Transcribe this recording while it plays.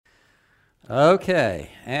Okay,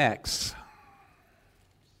 Acts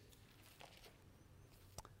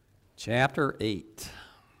chapter 8.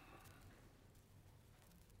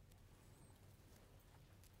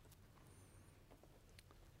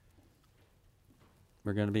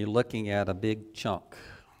 We're going to be looking at a big chunk,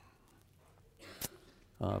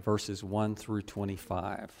 verses 1 through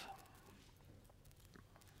 25.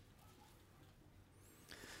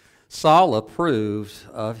 Saul approved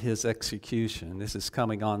of his execution. This is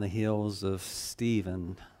coming on the heels of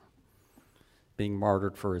Stephen being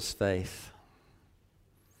martyred for his faith.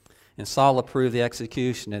 And Saul approved the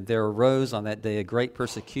execution, and there arose on that day a great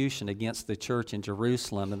persecution against the church in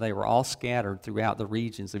Jerusalem, and they were all scattered throughout the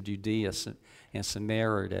regions of Judea and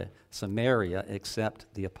Samaria except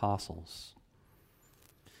the apostles.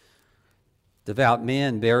 Devout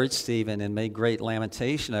men buried Stephen and made great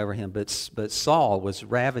lamentation over him, but Saul was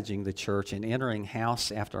ravaging the church and entering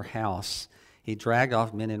house after house. He dragged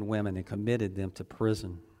off men and women and committed them to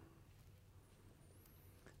prison.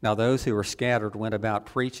 Now those who were scattered went about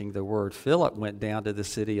preaching the word. Philip went down to the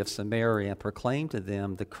city of Samaria and proclaimed to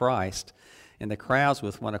them the Christ, and the crowds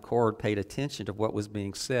with one accord paid attention to what was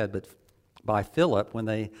being said. But by Philip, when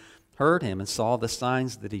they heard him and saw the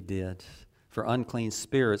signs that he did, for unclean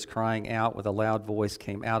spirits crying out with a loud voice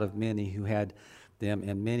came out of many who had them,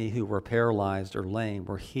 and many who were paralyzed or lame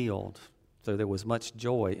were healed. So there was much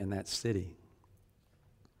joy in that city.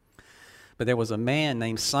 But there was a man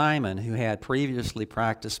named Simon who had previously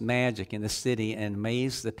practiced magic in the city and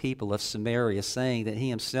amazed the people of Samaria, saying that he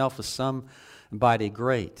himself was somebody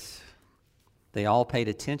great. They all paid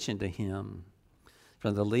attention to him,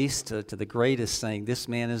 from the least to the greatest, saying, "This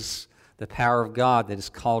man is the power of God that is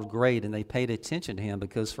called great." And they paid attention to him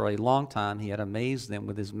because for a long time he had amazed them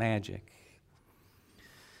with his magic.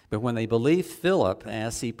 But when they believed Philip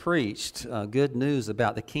as he preached good news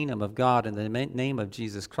about the kingdom of God in the name of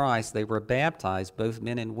Jesus Christ, they were baptized, both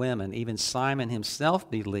men and women. Even Simon himself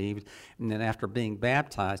believed, and then after being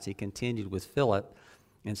baptized, he continued with Philip,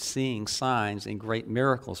 and seeing signs and great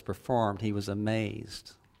miracles performed, he was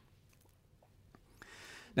amazed.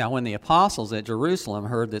 Now when the apostles at Jerusalem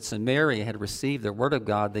heard that Samaria had received the word of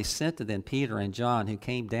God, they sent to them Peter and John, who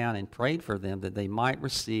came down and prayed for them that they might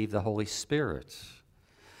receive the Holy Spirit.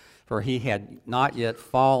 For he had not yet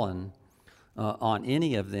fallen on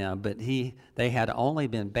any of them, but they had only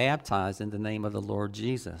been baptized in the name of the Lord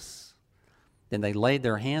Jesus. Then they laid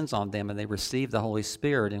their hands on them, and they received the Holy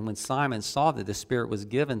Spirit. And when Simon saw that the Spirit was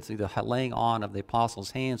given through the laying on of the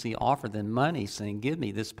apostles' hands, he offered them money, saying, "Give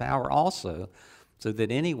me this power also, so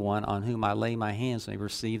that anyone on whom I lay my hands may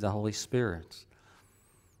receive the Holy Spirit."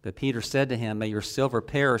 But Peter said to him, "May your silver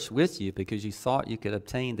perish with you, because you thought you could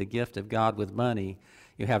obtain the gift of God with money.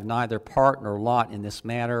 You have neither part nor lot in this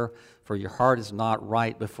matter, for your heart is not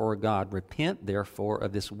right before God. Repent, therefore,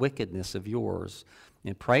 of this wickedness of yours,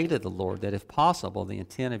 and pray to the Lord that, if possible, the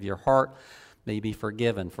intent of your heart may be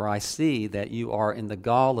forgiven. For I see that you are in the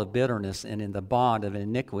gall of bitterness and in the bond of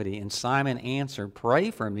iniquity." And Simon answered,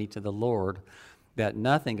 "Pray for me to the Lord, that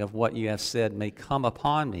nothing of what you have said may come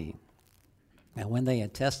upon me." And when they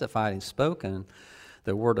had testified and spoken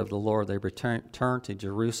the word of the Lord, they returned to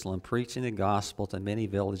Jerusalem, preaching the gospel to many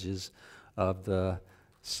villages of the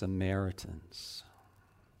Samaritans.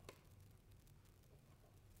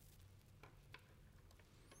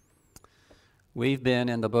 We've been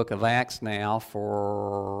in the book of Acts now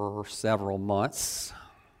for several months,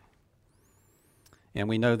 and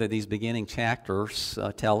we know that these beginning chapters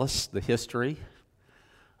tell us the history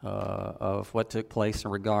of what took place in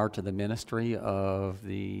regard to the ministry of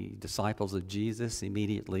the disciples of Jesus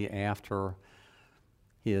immediately after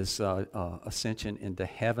his ascension into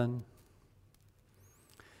heaven.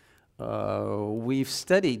 We've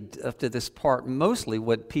studied up to this part mostly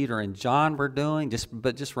what Peter and John were doing,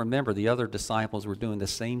 but just remember the other disciples were doing the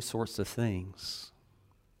same sorts of things.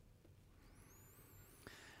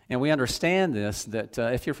 And we understand this, that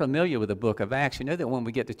if you're familiar with the book of Acts, you know that when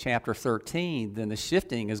we get to chapter 13, then the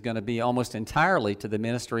shifting is going to be almost entirely to the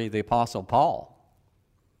ministry of the Apostle Paul.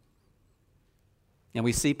 And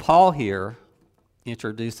we see Paul here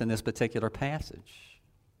introduced in this particular passage.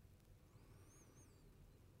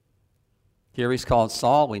 Here he's called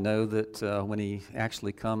Saul. We know that when he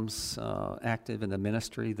actually comes active in the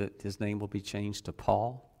ministry, that his name will be changed to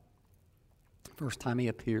Paul. First time he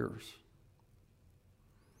appears.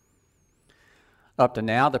 Up to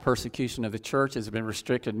now, the persecution of the church has been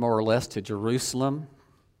restricted more or less to Jerusalem,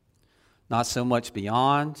 not so much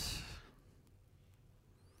beyond.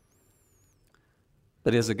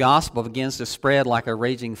 But as the gospel begins to spread like a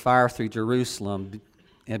raging fire through Jerusalem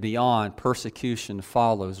and beyond, persecution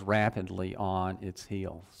follows rapidly on its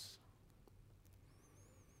heels.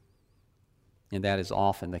 And that is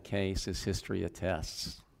often the case, as history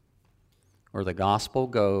attests. Where the gospel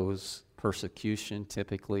goes, persecution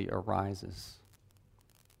typically arises.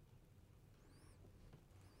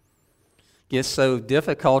 It gets so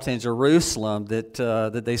difficult in Jerusalem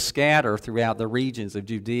that they scatter throughout the regions of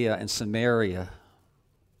Judea and Samaria.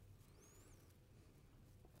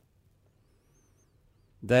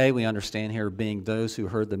 They, we understand here, being those who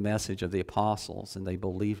heard the message of the apostles and they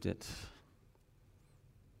believed it.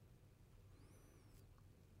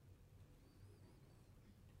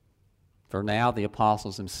 For now, the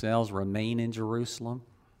apostles themselves remain in Jerusalem,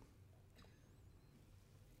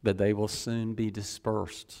 but they will soon be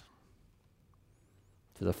dispersed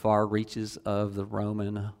to the far reaches of the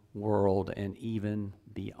Roman world and even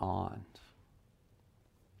beyond.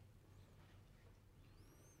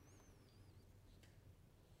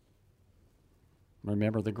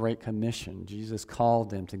 Remember the Great Commission. Jesus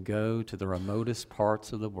called them to go to the remotest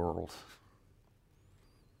parts of the world,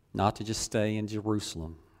 not to just stay in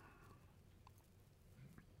Jerusalem.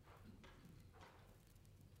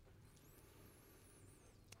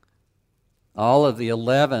 All of the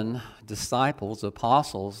 11 disciples,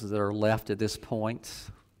 apostles that are left at this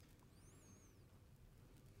point,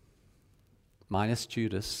 minus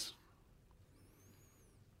Judas,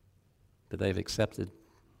 but they've accepted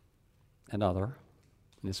another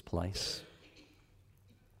in his place,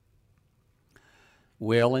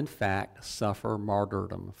 will in fact suffer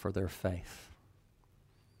martyrdom for their faith,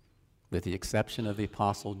 with the exception of the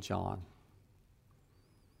Apostle John.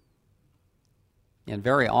 And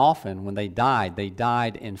very often when they died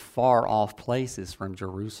in far-off places from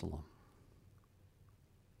Jerusalem.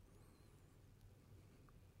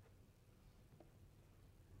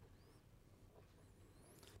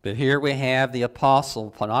 But here we have the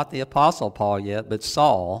apostle, not the Apostle Paul yet, but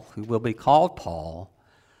Saul, who will be called Paul,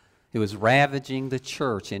 who is ravaging the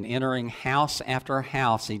church and entering house after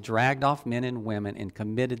house. He dragged off men and women and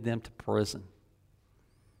committed them to prison.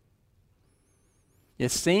 It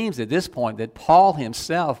seems at this point that Paul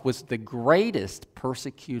himself was the greatest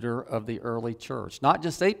persecutor of the early church. Not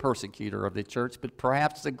just a persecutor of the church, but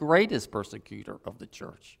perhaps the greatest persecutor of the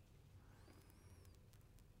church.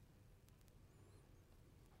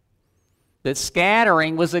 That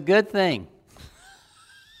scattering was a good thing.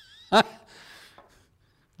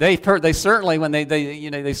 They certainly, when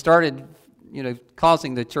they started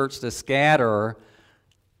causing the church to scatter,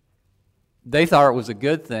 they thought it was a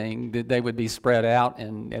good thing that they would be spread out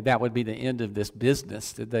and that would be the end of this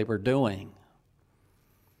business that they were doing.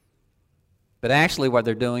 But actually what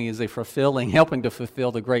they're doing is helping to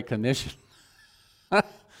fulfill the Great Commission.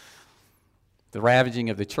 The ravaging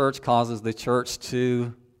of the church causes the church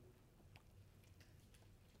to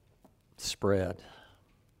spread.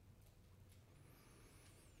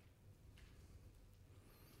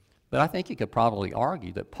 But I think you could probably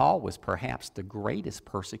argue that Paul was perhaps the greatest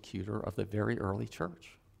persecutor of the very early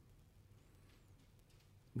church.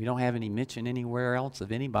 We don't have any mention anywhere else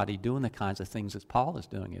of anybody doing the kinds of things that Paul is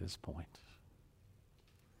doing at this point.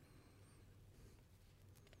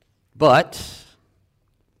 But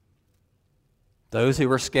those who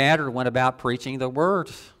were scattered went about preaching the word.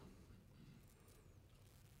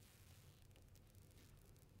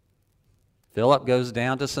 Philip goes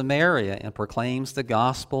down to Samaria and proclaims the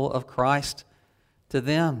gospel of Christ to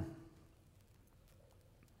them.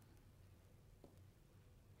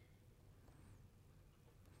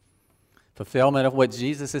 Fulfillment of what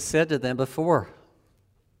Jesus has said to them before.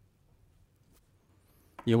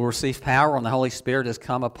 You will receive power when the Holy Spirit has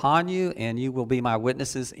come upon you, and you will be my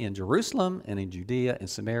witnesses in Jerusalem and in Judea and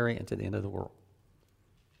Samaria and to the end of the world.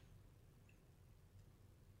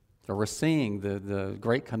 So we're seeing the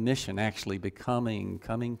Great Commission actually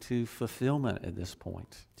coming to fulfillment at this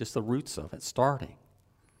point. Just the roots of it starting.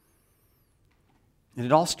 And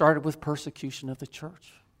it all started with persecution of the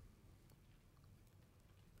church.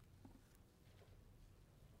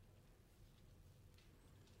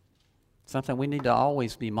 Something we need to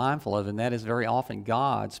always be mindful of, and that is very often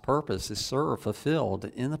God's purpose is fulfilled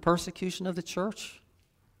in the persecution of the church.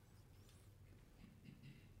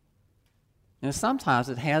 And sometimes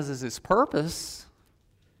it has as its purpose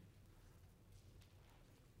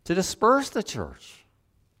to disperse the church.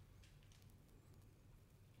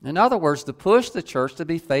 In other words, to push the church to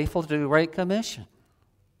be faithful to the Great Commission.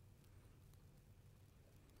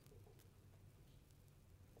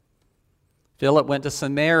 Philip went to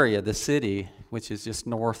Samaria, the city, which is just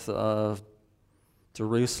north of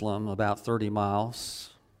Jerusalem, about 30 miles.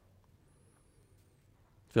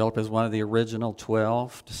 Philip is one of the original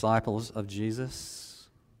 12 disciples of Jesus.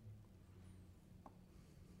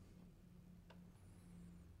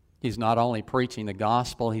 He's not only preaching the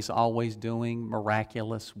gospel, he's always doing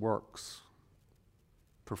miraculous works,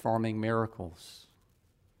 performing miracles,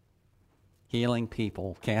 healing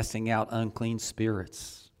people, casting out unclean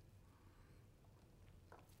spirits.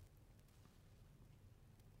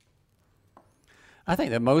 I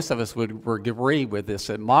think that most of us would agree with this,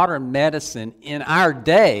 that modern medicine in our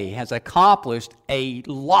day has accomplished a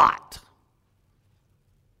lot.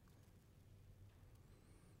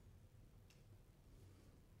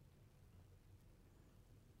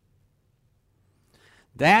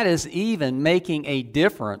 That is even making a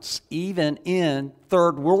difference even in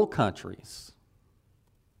third world countries.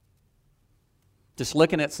 Just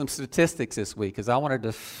looking at some statistics this week, because I wanted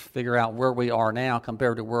to figure out where we are now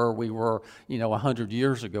compared to where we were, 100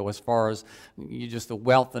 years ago as far as just the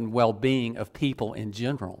wealth and well-being of people in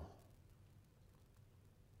general.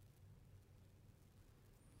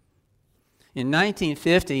 In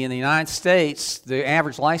 1950 in the United States, the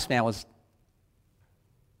average lifespan was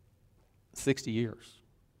 60 years.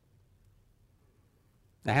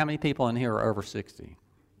 Now, how many people in here are over 60?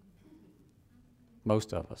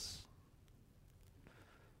 Most of us.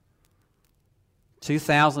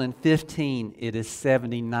 2015, it is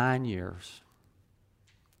 79 years.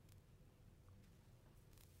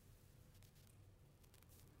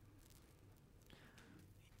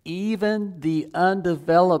 Even the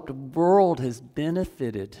undeveloped world has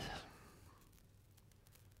benefited.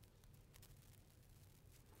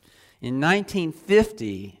 In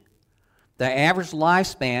 1950, the average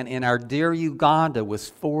lifespan in our dear Uganda was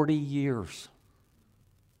 40 years.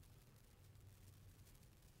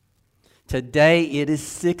 Today, it is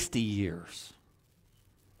 60 years.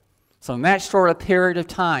 So in that short a period of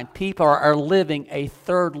time, people are living a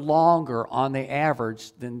third longer on the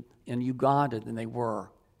average than in Uganda than they were.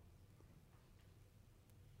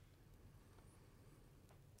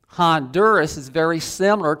 Honduras is very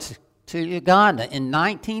similar to Uganda. In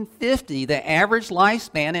 1950, the average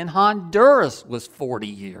lifespan in Honduras was 40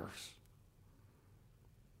 years.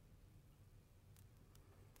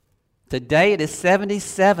 Today, it is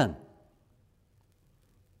 77.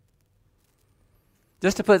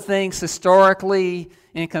 Just to put things historically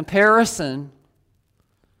in comparison,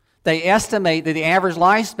 they estimate that the average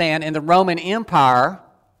lifespan in the Roman Empire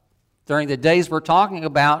during the days we're talking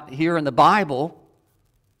about here in the Bible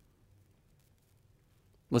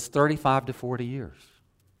was 35 to 40 years.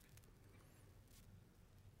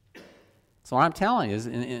 So what I'm telling you is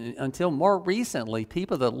until more recently,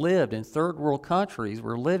 people that lived in third world countries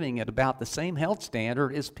were living at about the same health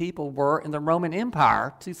standard as people were in the Roman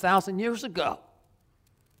Empire 2,000 years ago.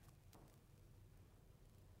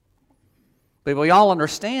 But we all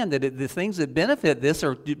understand that the things that benefit this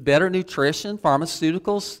are better nutrition,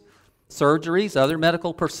 pharmaceuticals, surgeries, other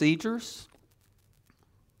medical procedures.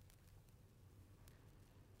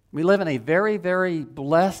 We live in a very, very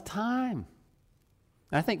blessed time.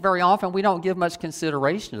 And I think very often we don't give much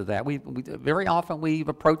consideration to that. Very often we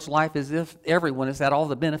approach life as if everyone has had all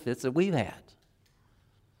the benefits that we've had.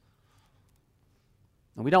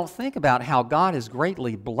 And we don't think about how God has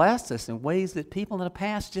greatly blessed us in ways that people in the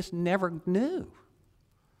past just never knew.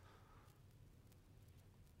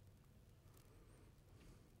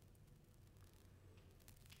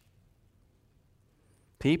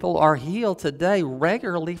 People are healed today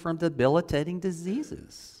regularly from debilitating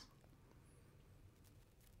diseases.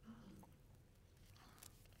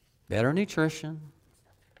 Better nutrition,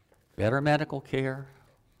 better medical care.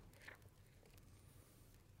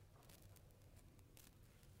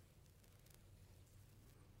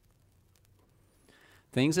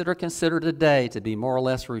 Things that are considered today to be more or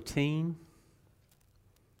less routine,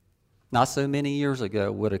 not so many years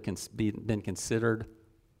ago would have been considered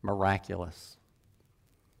miraculous.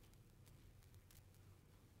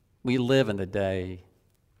 We live in the day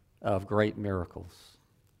of great miracles,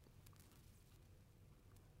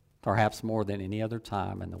 perhaps more than any other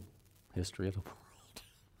time in the history of the world,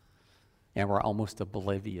 and we're almost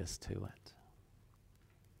oblivious to it.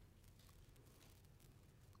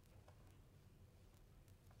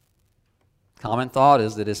 Common thought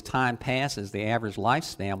is that as time passes, the average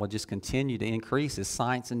lifespan will just continue to increase as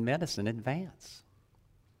science and medicine advance.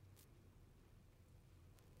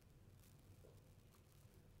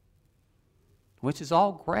 Which is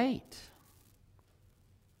all great.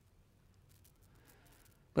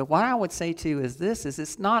 But what I would say to you is this, is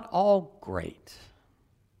it's not all great.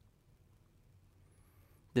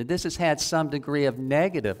 That this has had some degree of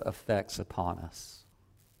negative effects upon us.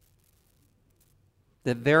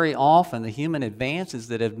 That very often the human advances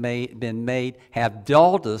that have been made have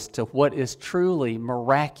dulled us to what is truly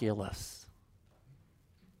miraculous.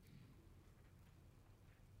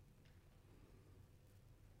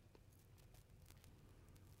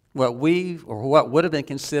 What would have been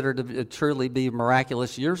considered to truly be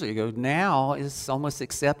miraculous years ago now is almost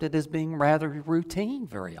accepted as being rather routine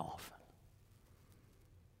very often.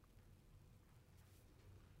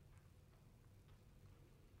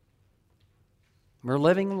 We're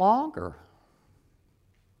living longer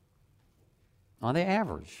on the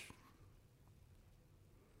average.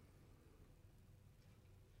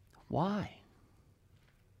 Why?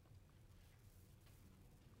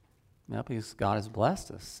 Well, because God has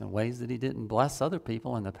blessed us in ways that He didn't bless other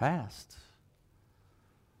people in the past.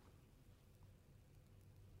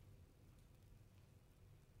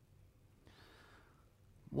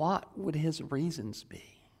 What would His reasons be?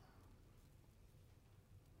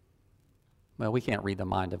 Well, we can't read the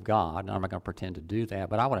mind of God, and I'm not going to pretend to do that,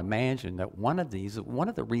 but I would imagine that one of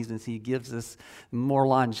the reasons He gives us more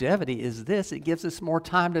longevity is this: it gives us more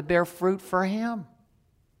time to bear fruit for Him.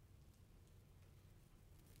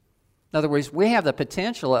 In other words, we have the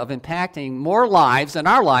potential of impacting more lives in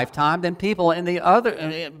our lifetime than people in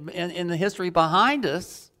the history behind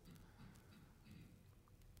us.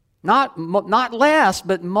 Not less,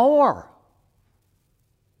 but more.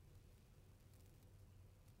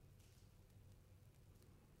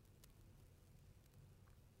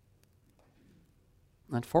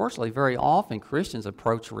 Unfortunately, very often Christians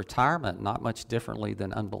approach retirement not much differently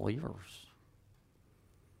than unbelievers.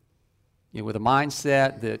 With a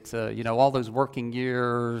mindset that, all those working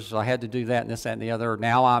years, I had to do that and this, that, and the other.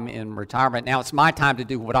 Now I'm in retirement. Now it's my time to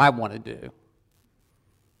do what I want to do.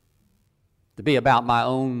 To be about my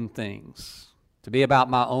own things. To be about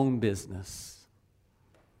my own business.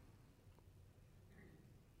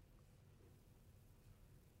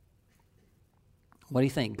 What do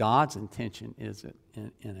you think God's intention is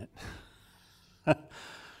in it?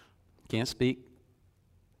 Can't speak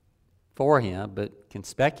for Him, but can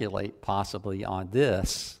speculate possibly on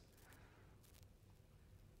this.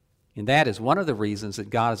 And that is one of the reasons that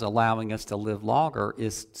God is allowing us to live longer,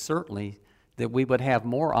 is certainly that we would have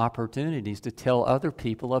more opportunities to tell other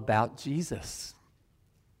people about Jesus.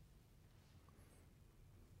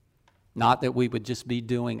 Not that we would just be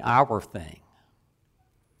doing our thing.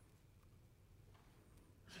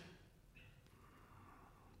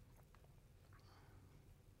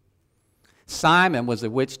 Simon was a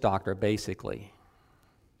witch doctor, basically.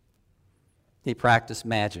 He practiced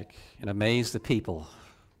magic and amazed the people.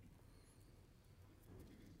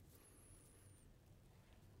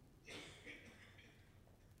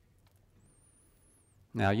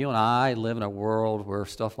 Now, you and I live in a world where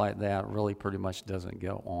stuff like that really pretty much doesn't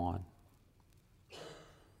go on. I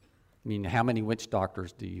mean, how many witch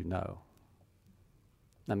doctors do you know?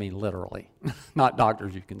 I mean, literally. Not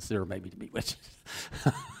doctors you consider maybe to be witches.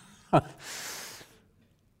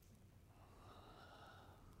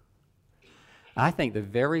 I think the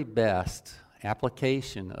very best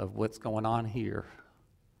application of what's going on here,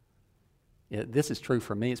 this is true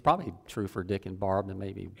for me, it's probably true for Dick and Barb and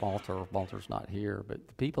maybe Walter. Walter's not here, but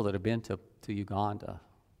the people that have been to Uganda.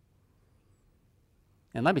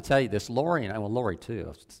 And let me tell you this, Lori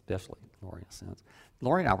too, especially Lori in a sense.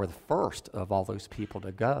 Lori and I were the first of all those people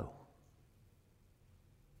to go.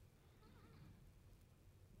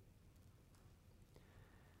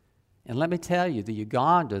 And let me tell you, the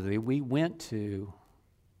Uganda that we went to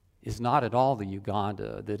is not at all the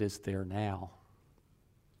Uganda that is there now.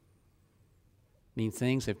 I mean,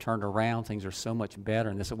 things have turned around. Things are so much better.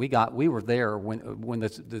 And this, we were there when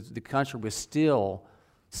the country was still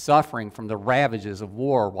suffering from the ravages of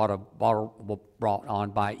war brought on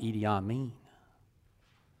by Idi Amin.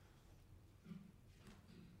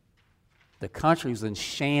 The country was in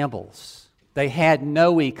shambles. They had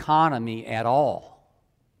no economy at all.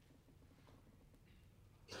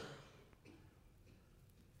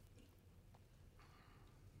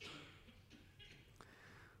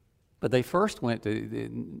 But they first went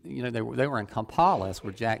to, they were in Kampala. That's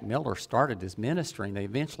where Jack Miller started his ministry, and they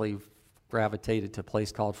eventually gravitated to a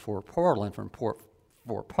place called Fort Portal, and from Fort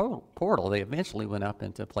Portal, they eventually went up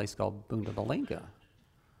into a place called Bunda Balinga,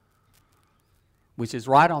 which is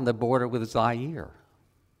right on the border with Zaire.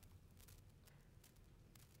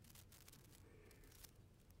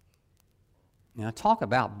 Now, talk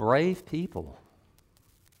about brave people.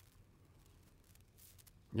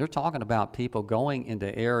 You're talking about people going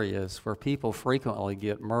into areas where people frequently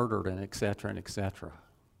get murdered and et cetera,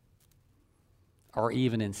 or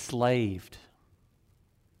even enslaved.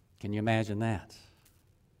 Can you imagine that?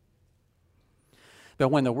 But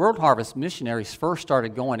when the World Harvest missionaries first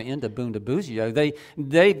started going into Bunda Buzio,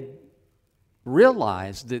 they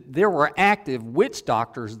realized that there were active witch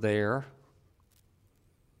doctors there,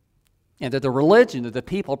 and that the religion that the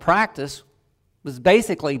people practiced was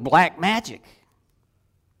basically black magic.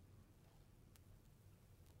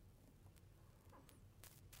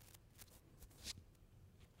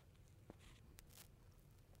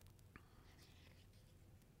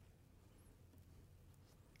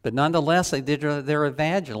 But nonetheless, they did their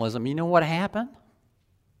evangelism. You know what happened?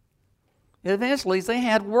 Eventually, they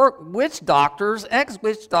had witch doctors,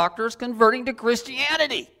 ex-witch doctors, converting to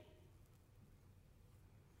Christianity.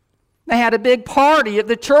 They had a big party at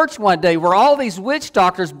the church one day where all these witch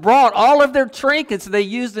doctors brought all of their trinkets they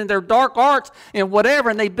used in their dark arts and whatever,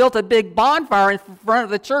 and they built a big bonfire in front of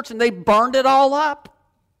the church, and they burned it all up.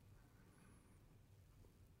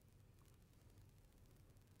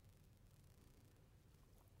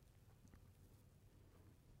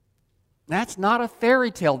 That's not a fairy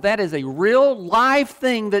tale. That is a real live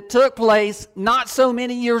thing that took place not so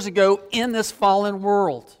many years ago in this fallen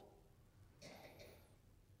world.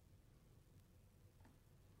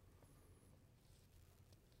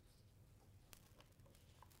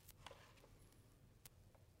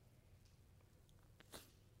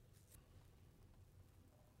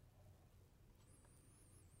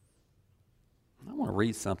 I want to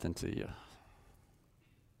read something to you.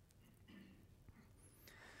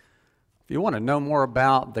 If you want to know more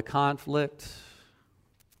about the conflict,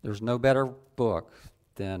 there's no better book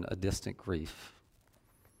than A Distant Grief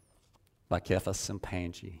by Kepha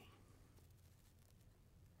Simpanji.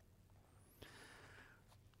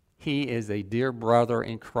 He is a dear brother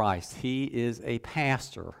in Christ. He is a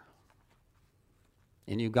pastor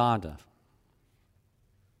in Uganda.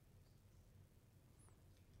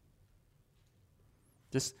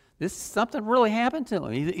 This something really happened to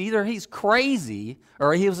him. Either he's crazy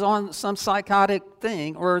or he was on some psychotic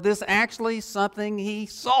thing, or this actually something he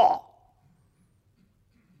saw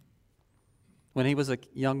when he was a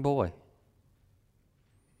young boy.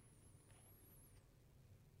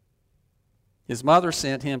 His mother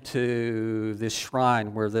sent him to this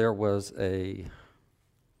shrine where there was a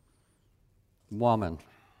woman.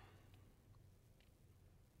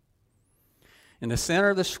 In the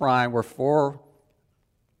center of the shrine were 4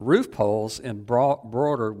 roof poles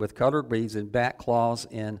embroidered with colored beads and bat claws,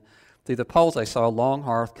 and through the poles I saw a long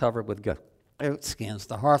hearth covered with goat skins.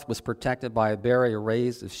 The hearth was protected by a barrier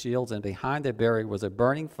raised of shields, and behind the barrier was a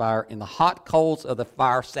burning fire. In the hot coals of the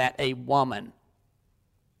fire sat a woman.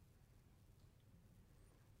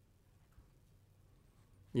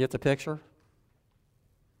 You get the picture?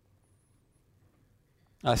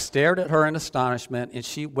 I stared at her in astonishment, and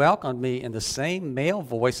she welcomed me in the same male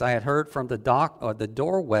voice I had heard from the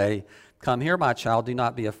doorway. Come here, my child, do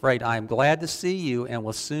not be afraid. I am glad to see you, and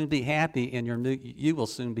will soon be happy in your you will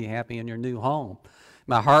soon be happy in your new home.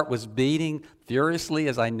 My heart was beating furiously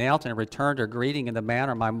as I knelt and returned her greeting in the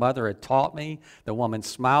manner my mother had taught me. The woman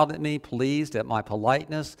smiled at me, pleased at my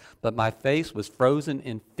politeness, but my face was frozen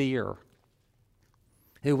in fear.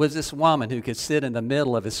 Who was this woman who could sit in the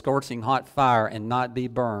middle of a scorching hot fire and not be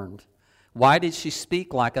burned? Why did she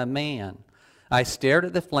speak like a man? I stared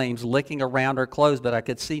at the flames licking around her clothes, but I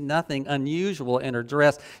could see nothing unusual in her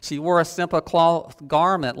dress. She wore a simple cloth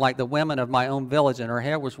garment like the women of my own village, and her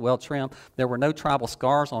hair was well trimmed. There were no tribal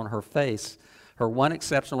scars on her face. Her one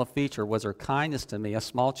exceptional feature was her kindness to me, a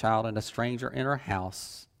small child and a stranger in her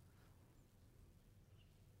house.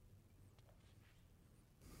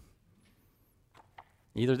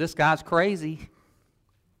 Either this guy's crazy,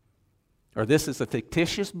 or this is a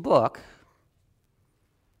fictitious book,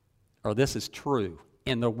 or this is true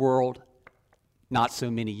in the world not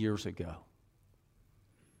so many years ago.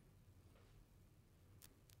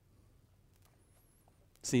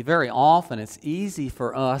 See, very often it's easy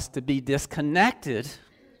for us to be disconnected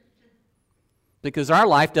because our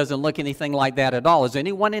life doesn't look anything like that at all. Has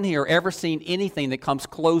anyone in here ever seen anything that comes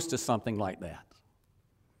close to something like that?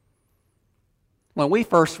 When we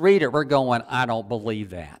first read it, we're going, I don't believe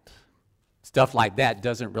that. Stuff like that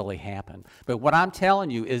doesn't really happen. But what I'm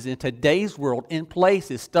telling you is in today's world, in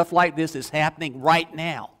places, stuff like this is happening right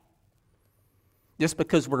now. Just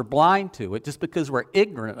because we're blind to it, just because we're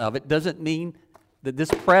ignorant of it, doesn't mean that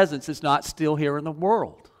this presence is not still here in the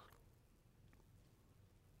world.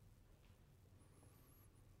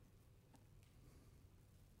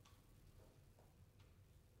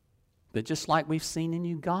 But just like we've seen in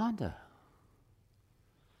Uganda,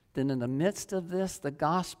 then in the midst of this, the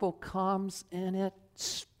gospel comes and it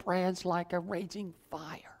spreads like a raging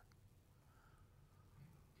fire.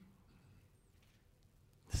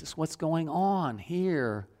 This is what's going on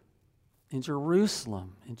here in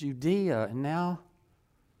Jerusalem, in Judea, and now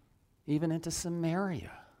even into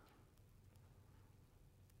Samaria.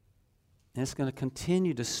 And it's going to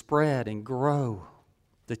continue to spread and grow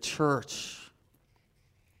the church.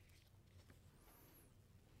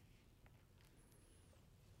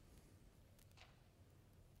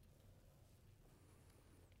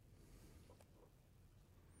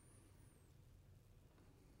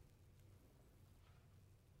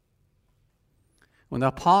 When the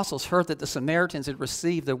apostles heard that the Samaritans had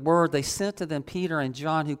received the word, they sent to them Peter and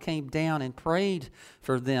John, who came down and prayed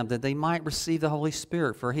for them that they might receive the Holy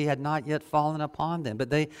Spirit, for he had not yet fallen upon them. But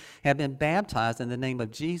they had been baptized in the name of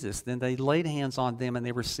Jesus. Then they laid hands on them and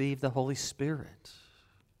they received the Holy Spirit.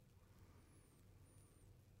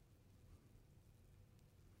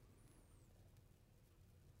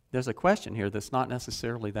 There's a question here that's not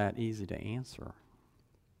necessarily that easy to answer.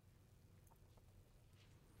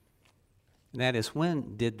 And that is,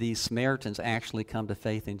 when did these Samaritans actually come to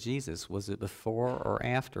faith in Jesus? Was it before or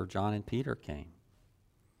after John and Peter came?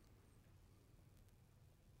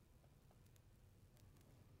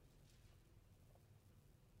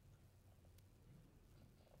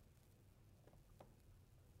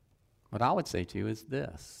 What I would say to you is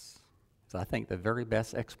this. I think the very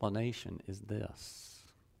best explanation is this.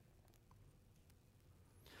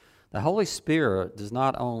 The Holy Spirit does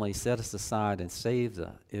not only set us aside and saves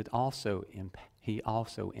us, He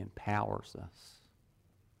also empowers us.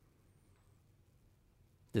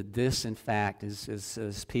 That this, in fact,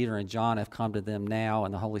 as Peter and John have come to them now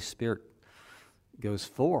and the Holy Spirit goes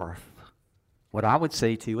forth, what I would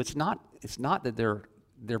say to you, it's not that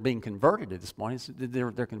they're being converted at this point, it's that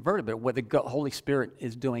they're converted, but what the Holy Spirit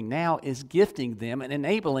is doing now is gifting them and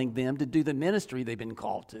enabling them to do the ministry they've been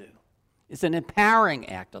called to. It's an empowering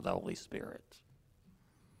act of the Holy Spirit.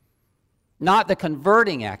 Not the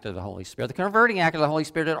converting act of the Holy Spirit. The converting act of the Holy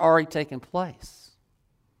Spirit had already taken place.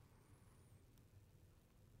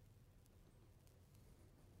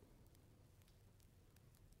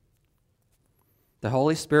 The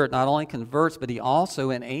Holy Spirit not only converts, but He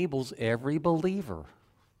also enables every believer.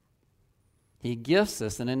 He gifts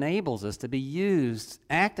us and enables us to be used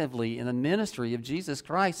actively in the ministry of Jesus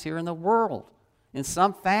Christ here in the world, in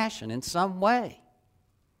some fashion, in some way.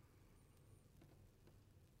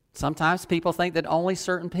 Sometimes people think that only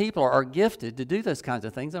certain people are gifted to do those kinds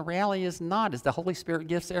of things. The reality is not, is the Holy Spirit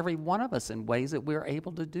gifts every one of us in ways that we're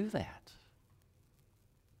able to do that.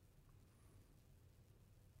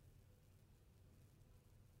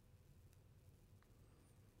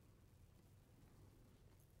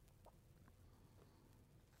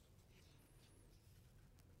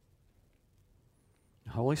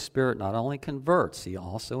 The Holy Spirit not only converts, He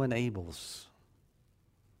also enables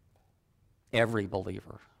every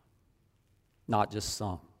believer, not just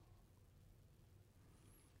some.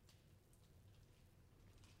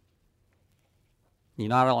 He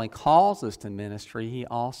not only calls us to ministry, He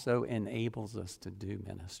also enables us to do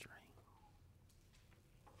ministry.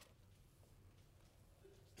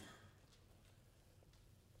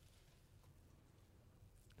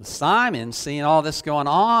 Simon, seeing all this going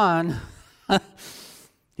on,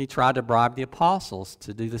 he tried to bribe the apostles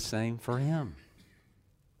to do the same for him.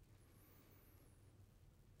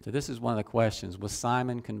 So this is one of the questions. Was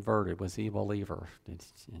Simon converted? Was he a believer?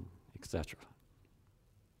 Etc.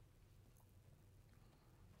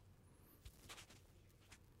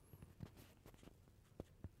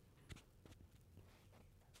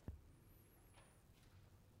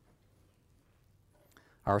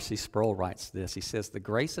 R.C. Sproul writes this. He says, "The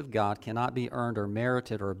grace of God cannot be earned or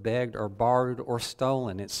merited or begged or borrowed or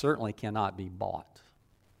stolen. It certainly cannot be bought."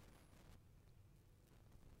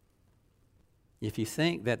 If you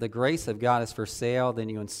think that the grace of God is for sale, then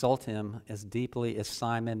you insult Him as deeply as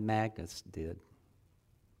Simon Magus did.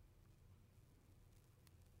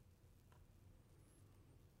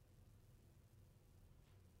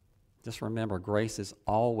 Just remember, grace is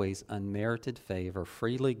always unmerited favor,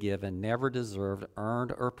 freely given, never deserved,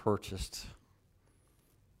 earned, or purchased.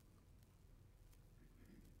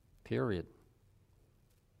 Period.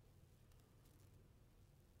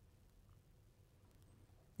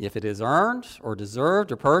 If it is earned or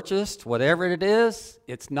deserved or purchased, whatever it is,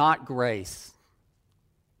 it's not grace.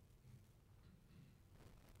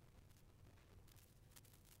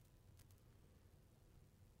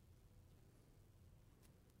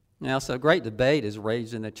 Now, so a great debate is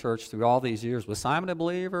raged in the church through all these years. Was Simon a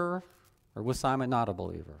believer or was Simon not a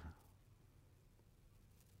believer?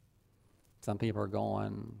 Some people are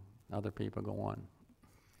going, other people are going.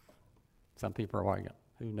 Some people are like,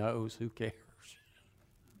 who knows, who cares?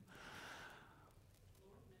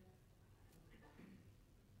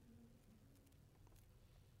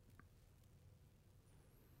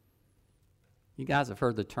 You guys have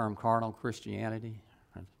heard the term carnal Christianity?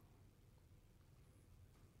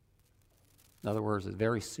 In other words, a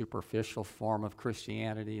very superficial form of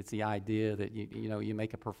Christianity. It's the idea that you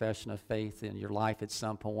make a profession of faith in your life at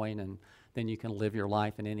some point, and then you can live your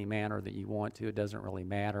life in any manner that you want to. It doesn't really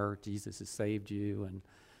matter. Jesus has saved you,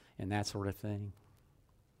 and that sort of thing.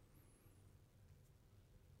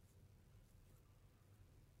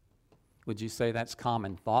 Would you say that's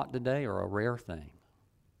common thought today or a rare thing?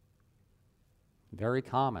 Very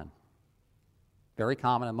common. Very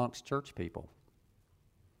common amongst church people.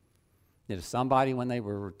 If somebody, when they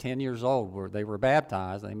were 10 years old, they were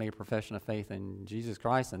baptized, they made a profession of faith in Jesus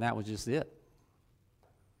Christ, and that was just it.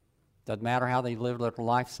 Doesn't matter how they lived their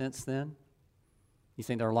life since then. You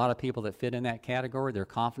think there are a lot of people that fit in that category? They're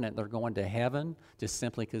confident they're going to heaven just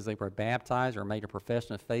simply because they were baptized or made a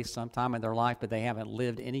profession of faith sometime in their life, but they haven't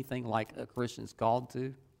lived anything like a Christian's called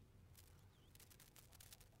to.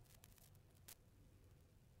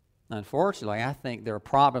 Unfortunately, I think there are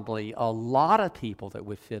probably a lot of people that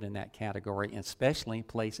would fit in that category, especially in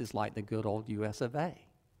places like the good old US of A.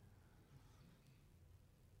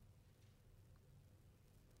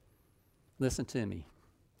 Listen to me.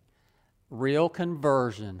 Real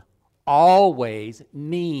conversion always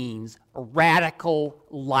means radical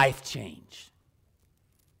life change.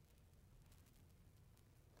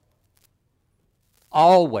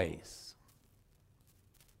 Always.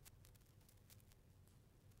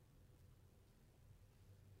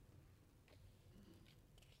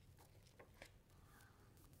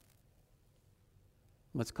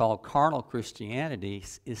 What's called carnal Christianity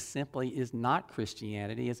is not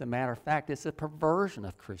Christianity. As a matter of fact, it's a perversion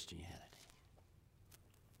of Christianity.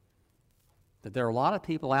 That there are a lot of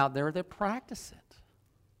people out there that practice it.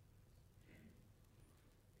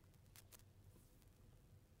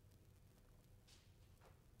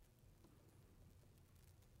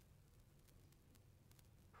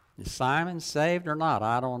 Is Simon saved or not?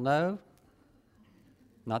 I don't know.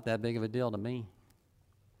 Not that big of a deal to me.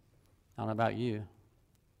 I don't know about you.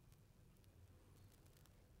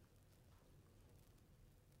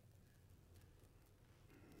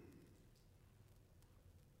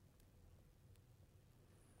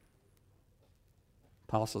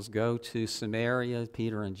 Apostles go to Samaria,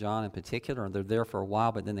 Peter and John in particular, and they're there for a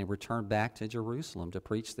while, but then they return back to Jerusalem to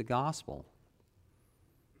preach the gospel.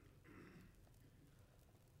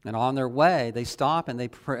 And on their way, they stop and they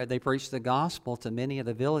preach the gospel to many of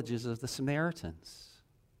the villages of the Samaritans.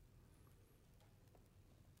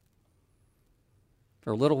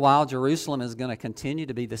 For a little while, Jerusalem is going to continue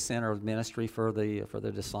to be the center of ministry for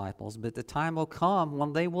the disciples, but the time will come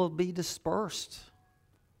when they will be dispersed.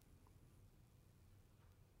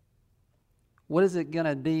 What is it going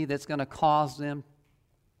to be that's going to cause them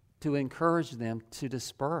to encourage them to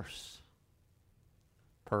disperse?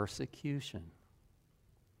 Persecution.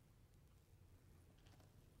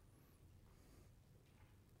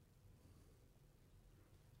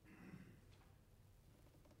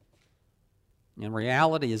 And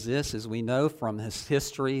reality is this, as we know from his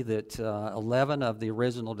history, that 11 of the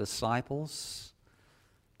original disciples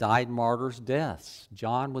died martyrs' deaths.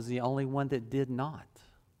 John was the only one that did not.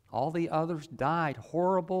 All the others died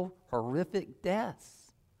horrible, horrific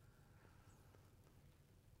deaths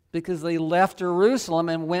because they left Jerusalem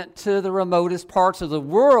and went to the remotest parts of the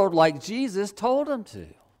world like Jesus told them to.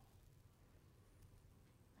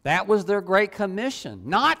 That was their great commission,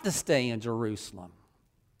 not to stay in Jerusalem,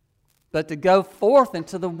 but to go forth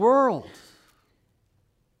into the world.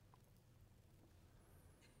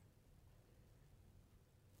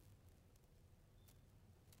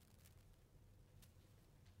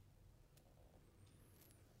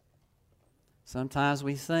 Sometimes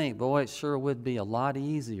we think, boy, it sure would be a lot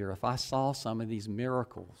easier if I saw some of these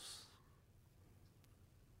miracles.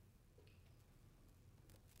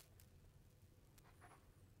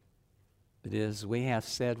 But as we have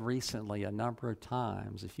said recently a number of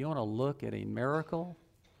times, if you want to look at a miracle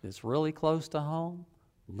that's really close to home,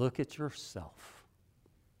 look at yourself.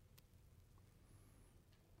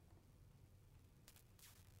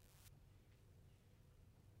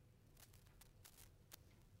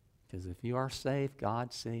 Because if you are saved,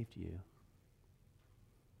 God saved you.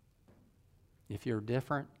 If you're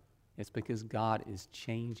different, it's because God is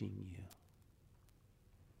changing you.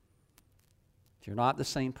 If you're not the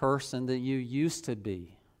same person that you used to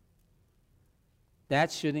be, that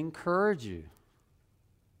should encourage you,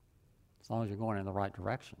 as long as you're going in the right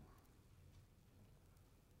direction.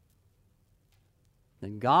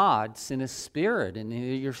 Then God sent His Spirit, and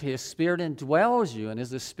His Spirit indwells you. And as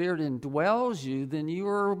the Spirit indwells you, then you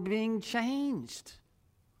are being changed.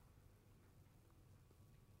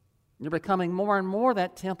 You're becoming more and more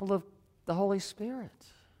that temple of the Holy Spirit.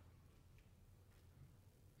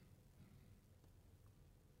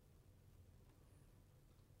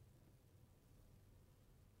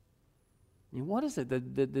 And what is it?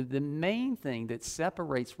 The main thing that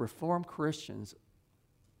separates Reformed Christians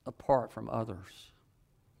apart from others,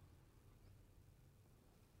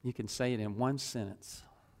 you can say it in one sentence.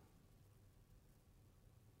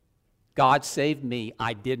 God saved me.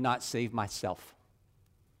 I did not save myself.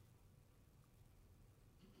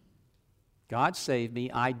 God saved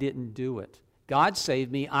me. I didn't do it. God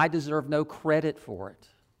saved me. I deserve no credit for it.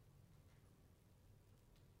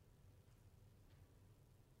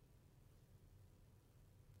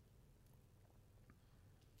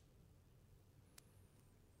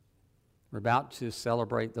 We're about to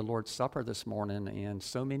celebrate the Lord's Supper this morning, and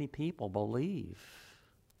so many people believe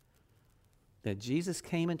that Jesus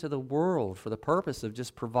came into the world for the purpose of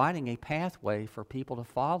just providing a pathway for people to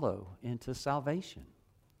follow into salvation.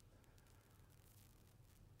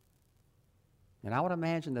 And I would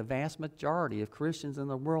imagine the vast majority of Christians in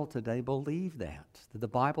the world today believe that the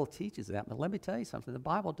Bible teaches that. But let me tell you something, the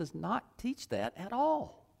Bible does not teach that at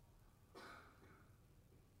all.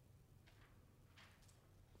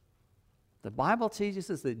 The Bible teaches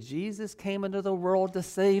us that Jesus came into the world to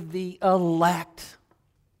save the elect.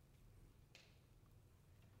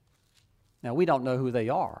 Now, we don't know who they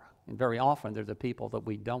are, and very often they're the people that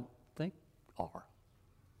we don't think are.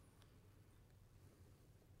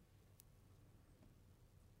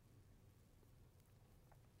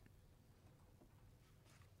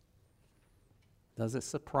 Does it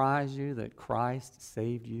surprise you that Christ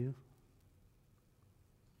saved you?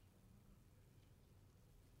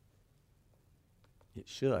 It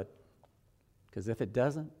should, because if it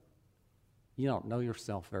doesn't, you don't know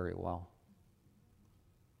yourself very well.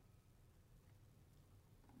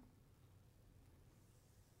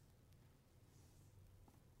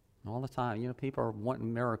 All the time, people are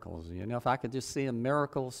wanting miracles. If I could just see a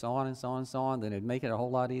miracle, so on and so on and so on, then it'd make it a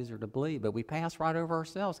whole lot easier to believe. But we pass right over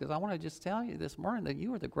ourselves, because I want to just tell you this morning that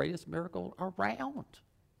you are the greatest miracle around.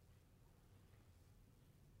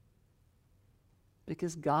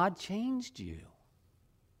 Because God changed you.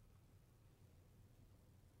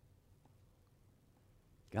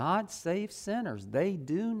 God saves sinners. They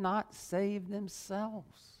do not save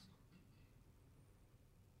themselves.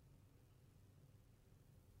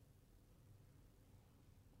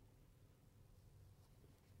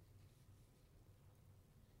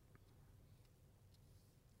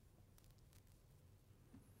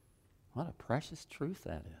 What a precious truth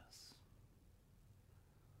that is.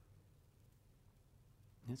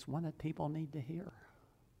 It's one that people need to hear.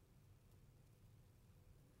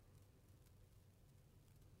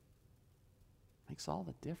 Makes all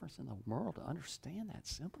the difference in the world to understand that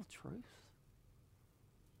simple truth.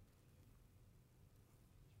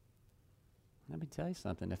 Let me tell you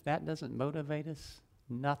something. If that doesn't motivate us,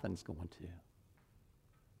 nothing's going to.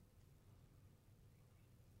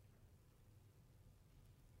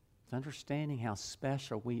 It's understanding how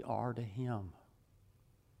special we are to Him.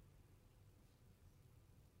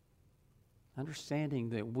 Understanding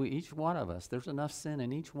that each one of us, there's enough sin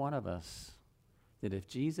in each one of us, that if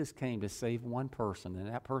Jesus came to save one person, and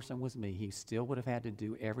that person was me, He still would have had to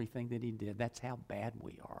do everything that He did. That's how bad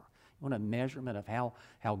we are. You want a measurement of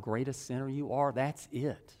how great a sinner you are? That's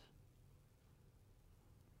it.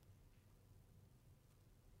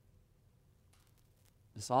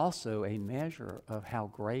 It's also a measure of how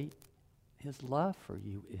great His love for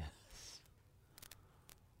you is.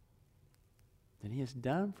 That He has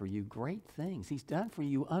done for you great things. He's done for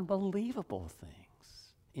you unbelievable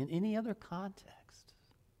things in any other context.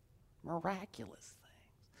 Miraculous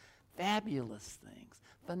things, fabulous things,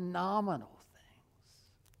 phenomenal things.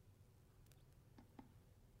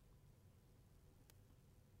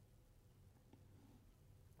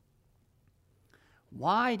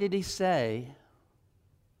 Why did He say,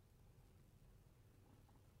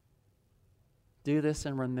 do this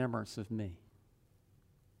in remembrance of me?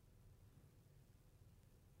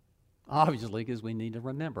 Obviously, because we need to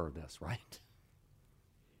remember this, right?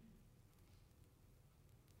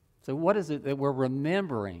 So what is it that we're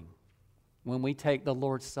remembering when we take the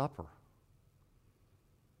Lord's Supper?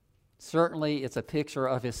 Certainly, it's a picture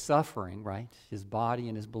of His suffering, right? His body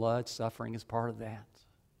and His blood, suffering is part of that.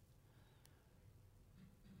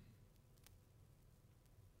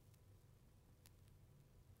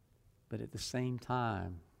 But at the same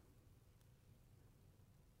time,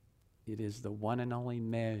 it is the one and only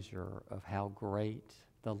measure of how great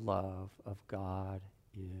the love of God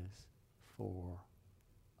is for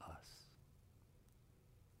us.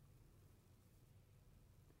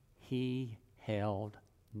 He held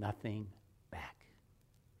nothing back.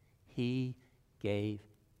 He gave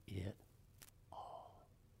it all.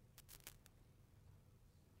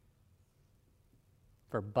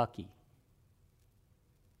 For Bucky,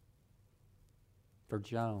 for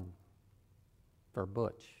Joan, for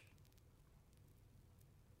Butch,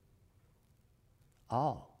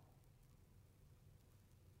 all.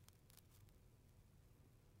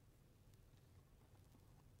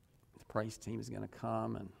 Praise team is going to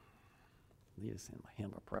come and lead us in a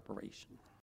hymn of preparation.